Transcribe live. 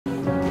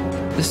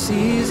The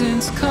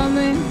seasons come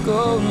and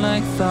go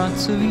like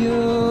thoughts of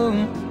you.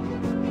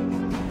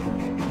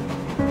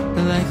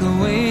 Like a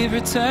wave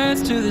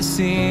returns to the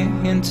sea,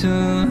 into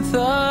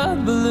the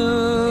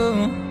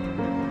blue.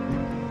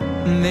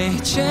 They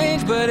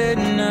change but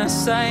in a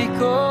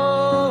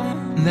cycle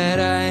that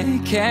I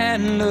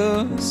can't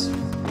lose.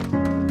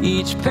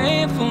 Each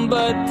painful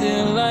but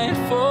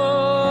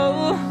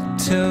delightful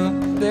to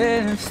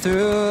live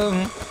through.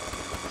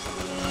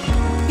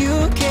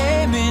 You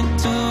came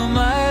into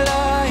my life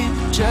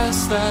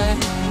just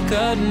like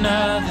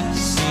another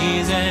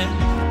season.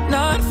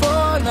 Not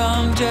for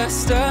long,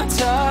 just a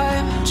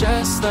time,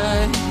 just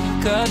like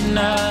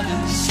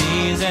another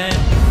season.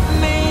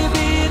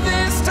 Maybe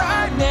this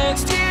time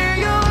next year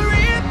you'll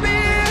reap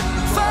me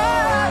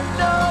for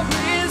no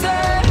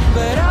reason,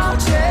 but I'll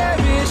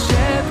cherish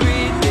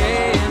every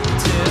day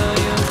until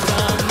you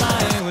come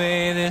my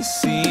way this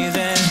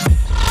season.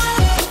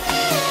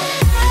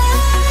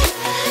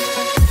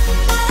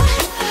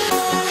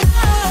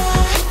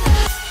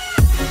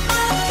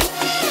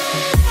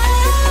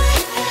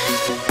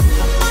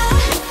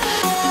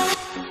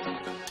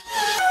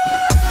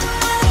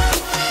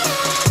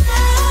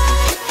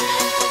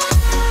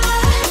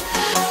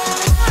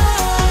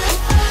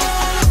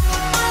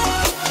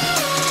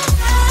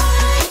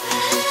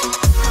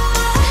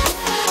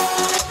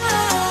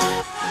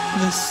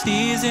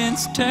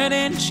 Seasons turn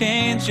and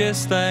change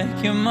just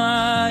like your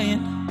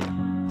mind.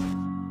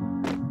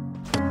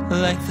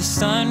 Like the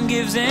sun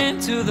gives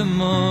into the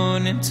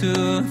moon,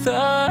 into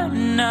the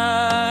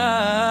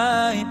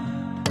night.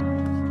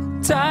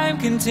 Time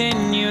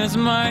continues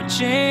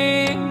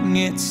marching,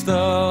 it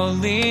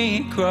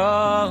slowly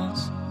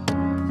crawls.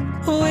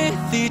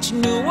 With each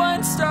new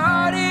one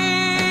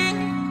starting,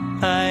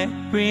 I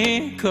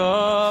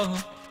recall.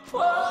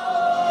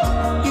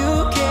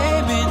 You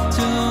came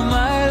into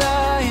my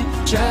life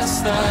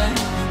just like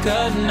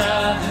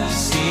another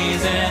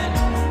season.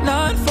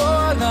 Not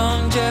for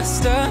long,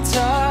 just a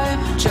time,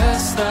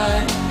 just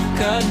like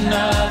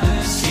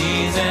another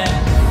season.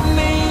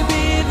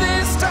 Maybe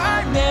this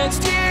time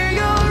next year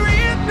you'll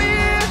reap me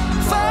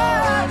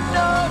for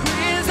no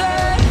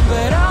reason,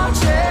 but I'll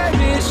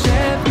cherish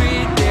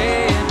every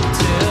day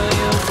until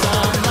you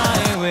come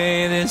my way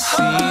this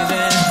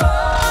season.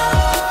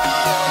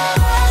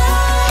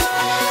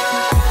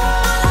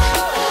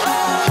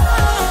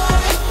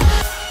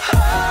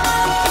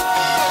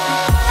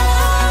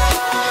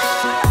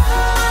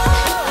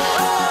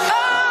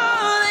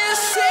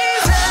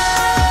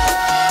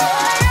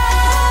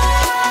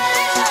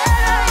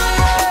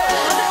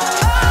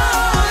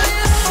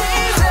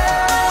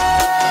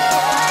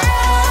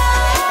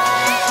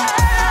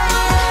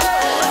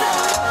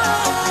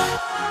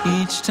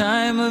 Each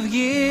time of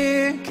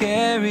year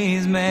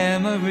carries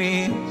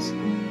memories,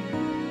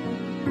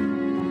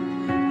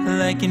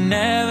 like a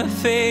never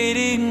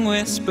fading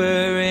whisper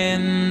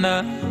in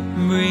the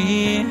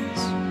breeze.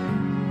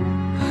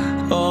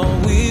 Oh,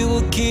 we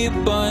will keep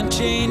on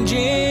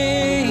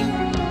changing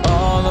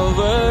all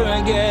over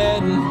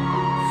again.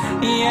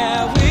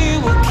 Yeah, we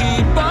will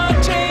keep on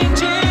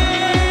changing,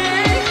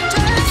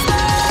 just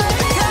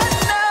like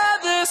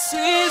another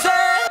season.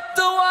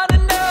 Don't want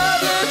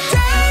another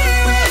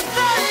day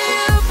without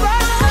you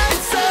by my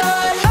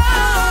side.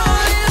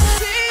 Oh, this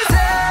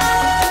season.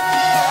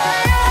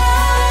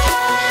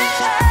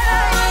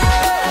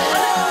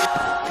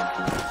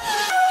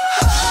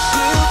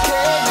 You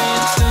came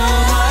into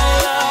my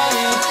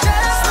life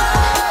just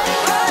like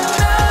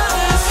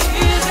another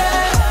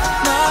season.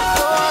 Not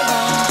for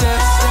long,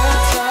 just a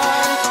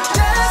time,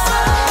 just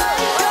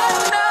like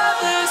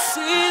another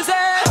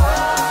season.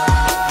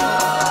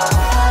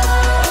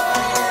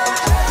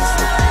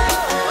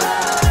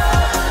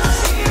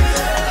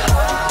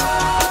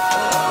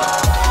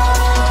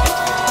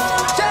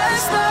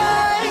 Just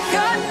like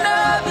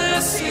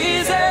another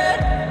season.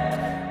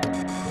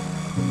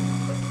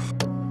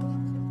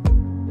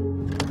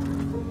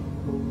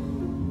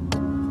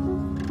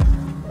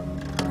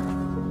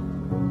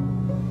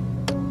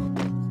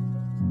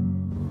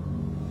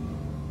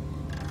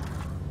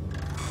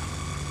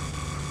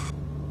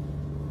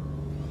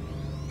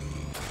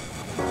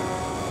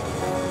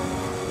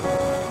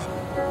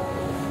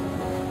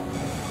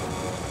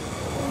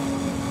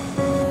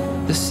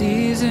 The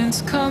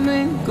seasons come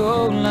and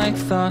go like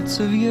thoughts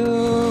of you.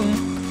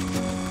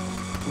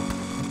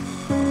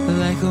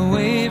 Like a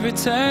wave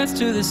returns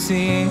to the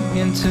sea,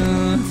 into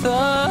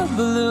the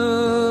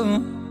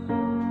blue.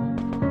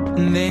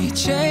 They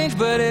change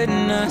but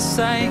in a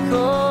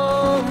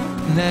cycle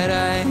that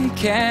I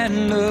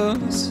can't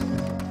lose.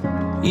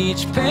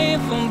 Each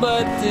painful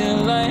but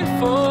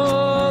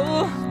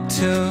delightful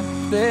to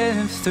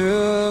live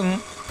through.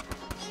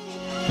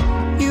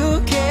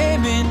 You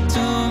came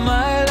into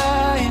my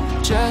life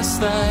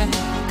just like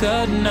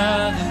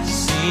another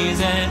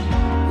season.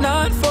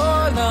 Not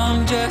for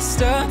long,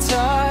 just a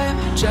time,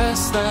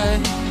 just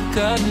like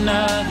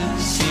another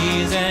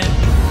season.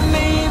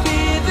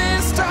 Maybe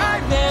this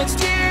time next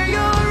year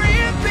you'll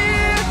reap me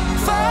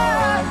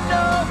for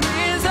no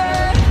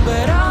reason,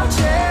 but I'll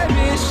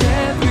cherish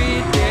every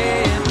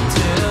day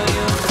until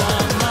you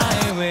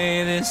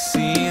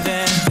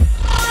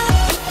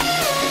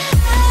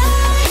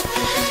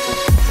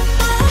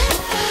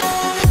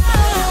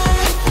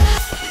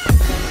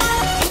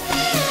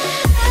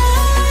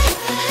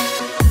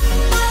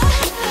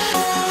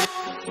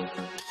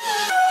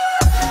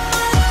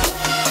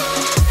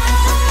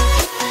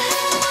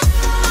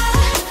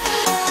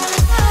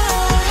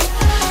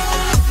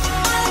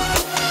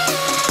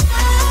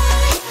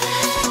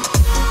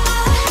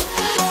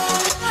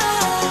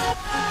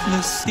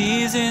The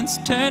seasons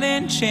turn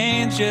and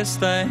change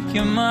just like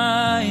your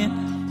mind.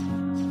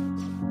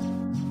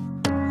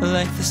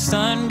 Like the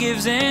sun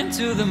gives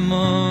into the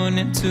moon,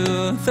 into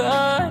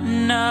the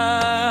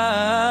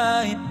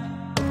night.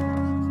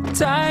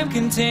 Time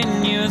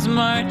continues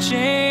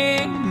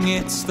marching,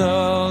 it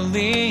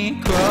slowly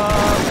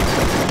grows.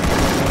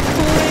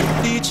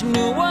 With each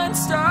new one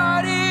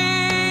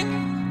starting,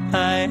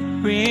 I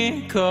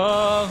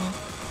recall.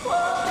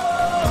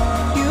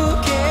 You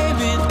came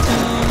into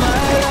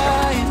my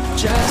life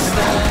just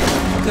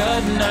like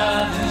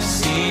another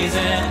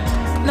season.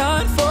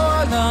 Not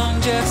for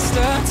long, just a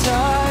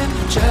time,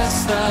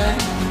 just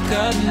like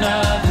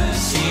another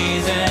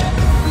season.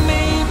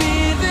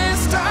 Maybe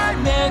this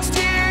time next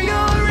year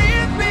you'll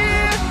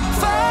reappear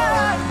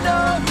for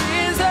no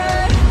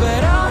reason,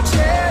 but I'll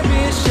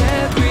cherish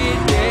every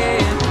day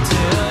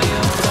until you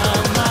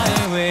come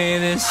my way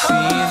this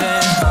season.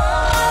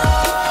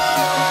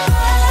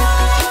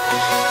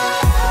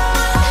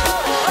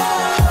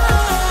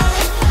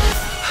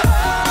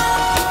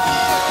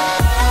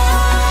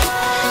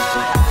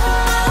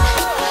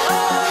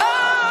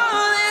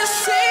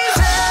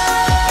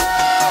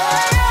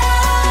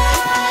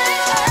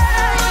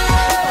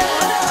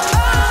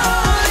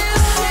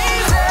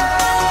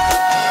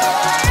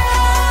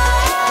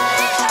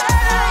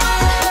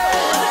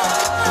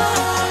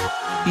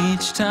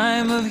 Each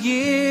time of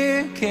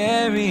year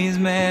carries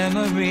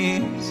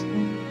memories,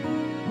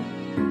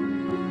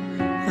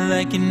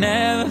 like a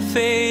never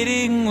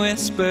fading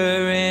whisper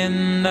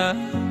in the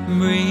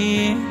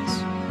breeze.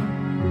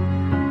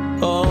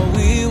 Oh,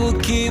 we will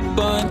keep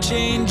on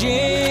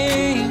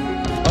changing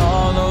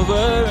all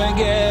over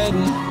again.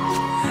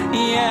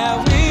 Yeah,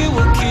 we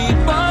will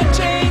keep on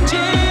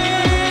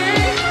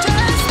changing,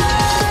 just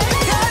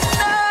like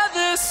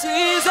another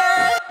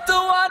season.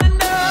 Don't want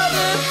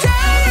another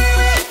day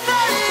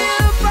without you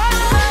by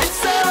my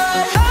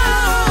side.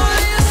 Oh,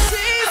 this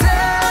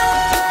season.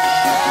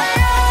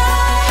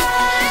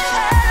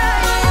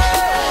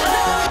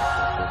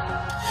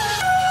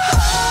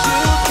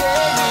 You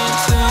came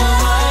into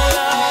my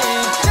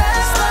life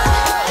just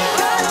like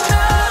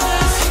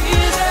another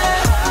season.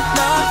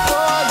 Not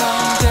for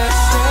long,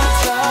 just a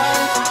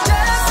time,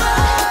 just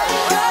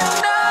like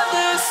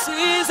another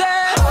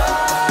season.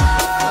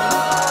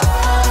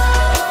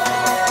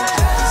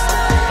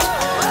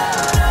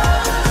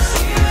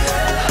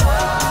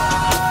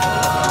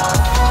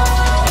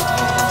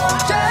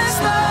 Just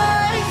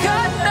like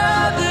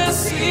another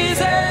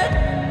season.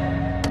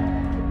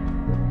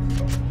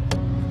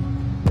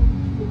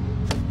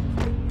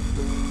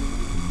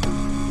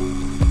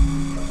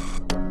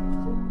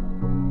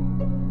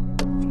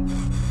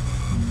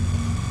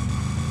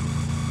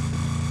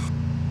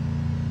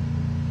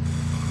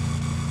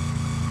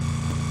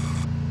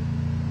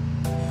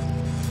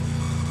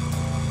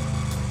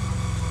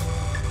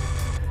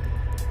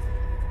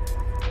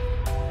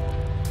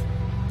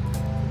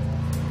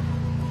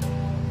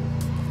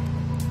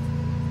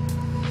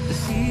 The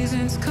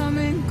seasons come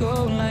and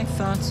go like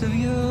thoughts of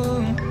you,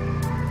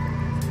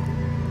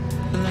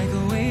 like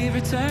a wave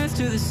returns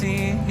to the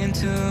sea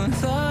into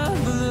the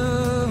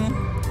blue.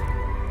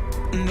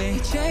 They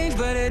change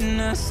but in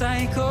a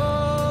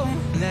cycle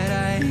that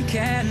I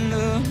can't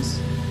lose.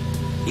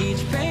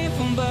 Each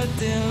painful but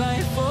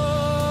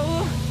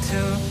delightful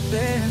to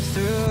live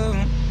through.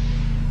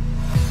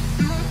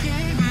 You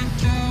came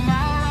into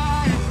my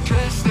life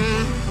just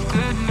like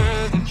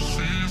another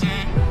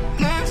season.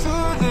 Not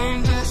for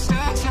long, just a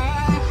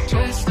time,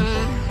 just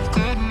like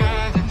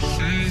another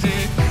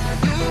season.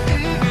 You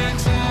came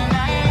into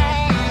my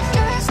life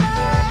just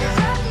like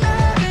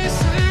another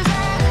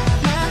season.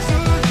 Not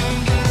for long,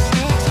 just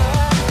a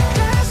time,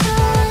 just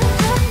like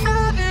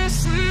another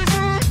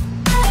season.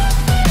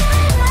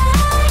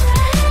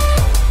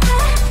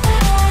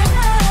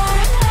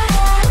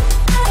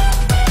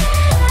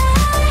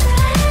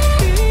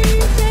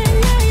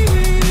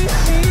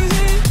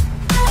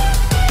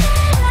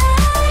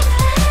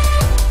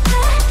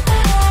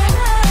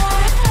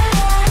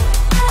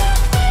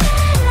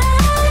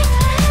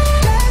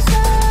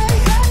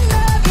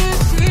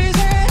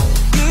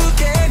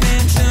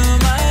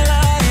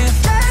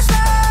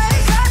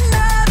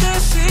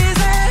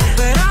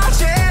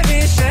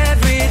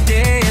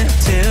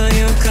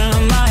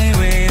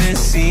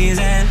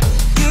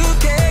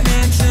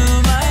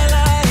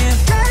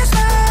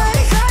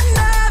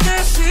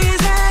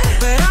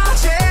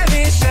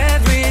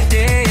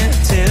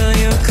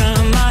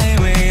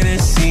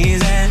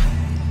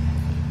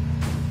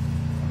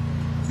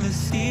 The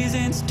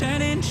seasons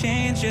turn and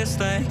change just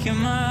like your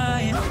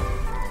mind.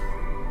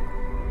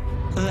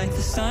 Like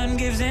the sun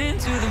gives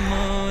into the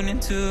moon,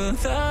 into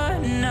the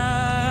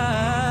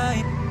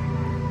night.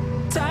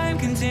 Time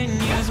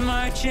continues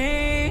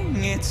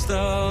marching, it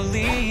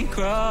slowly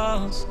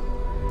crawls.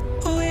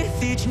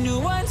 With each new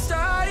one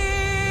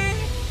starting,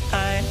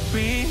 I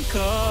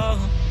recall.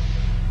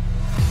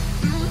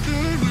 You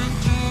came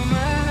into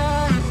my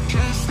life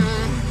just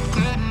like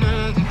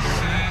another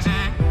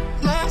season.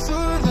 Not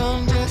for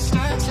long, just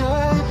a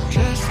time,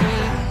 just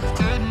like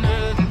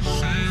another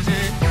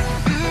season.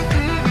 You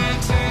came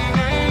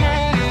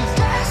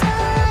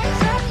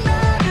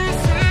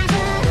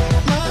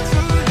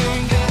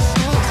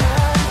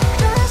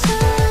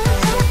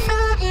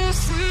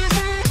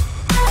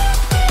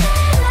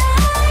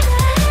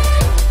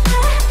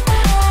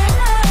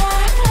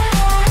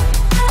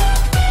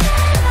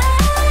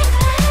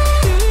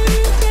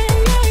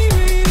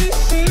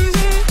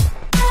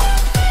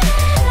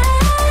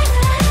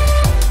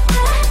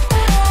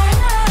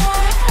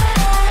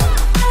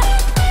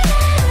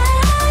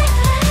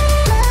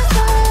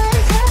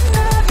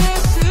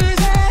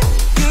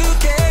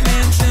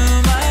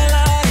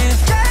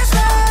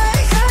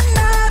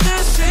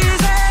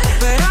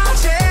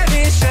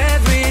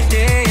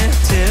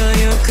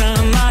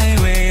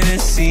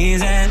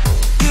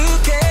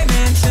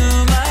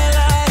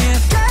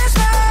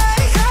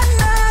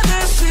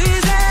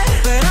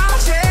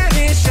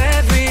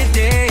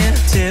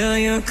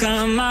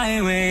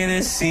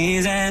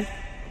season.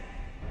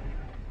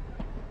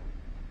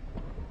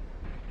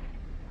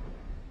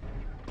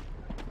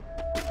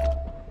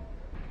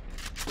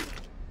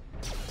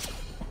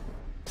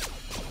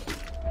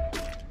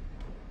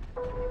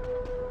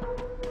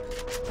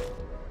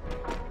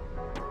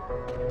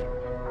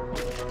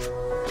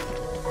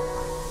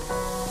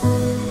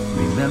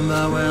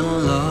 Remember when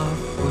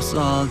love was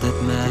all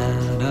that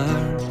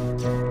mattered?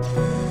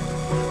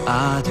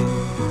 I do.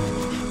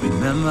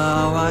 Remember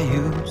how I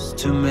used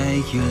to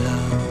make you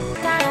laugh.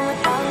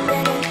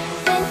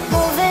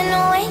 Moving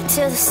away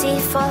to the sea,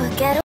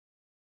 forget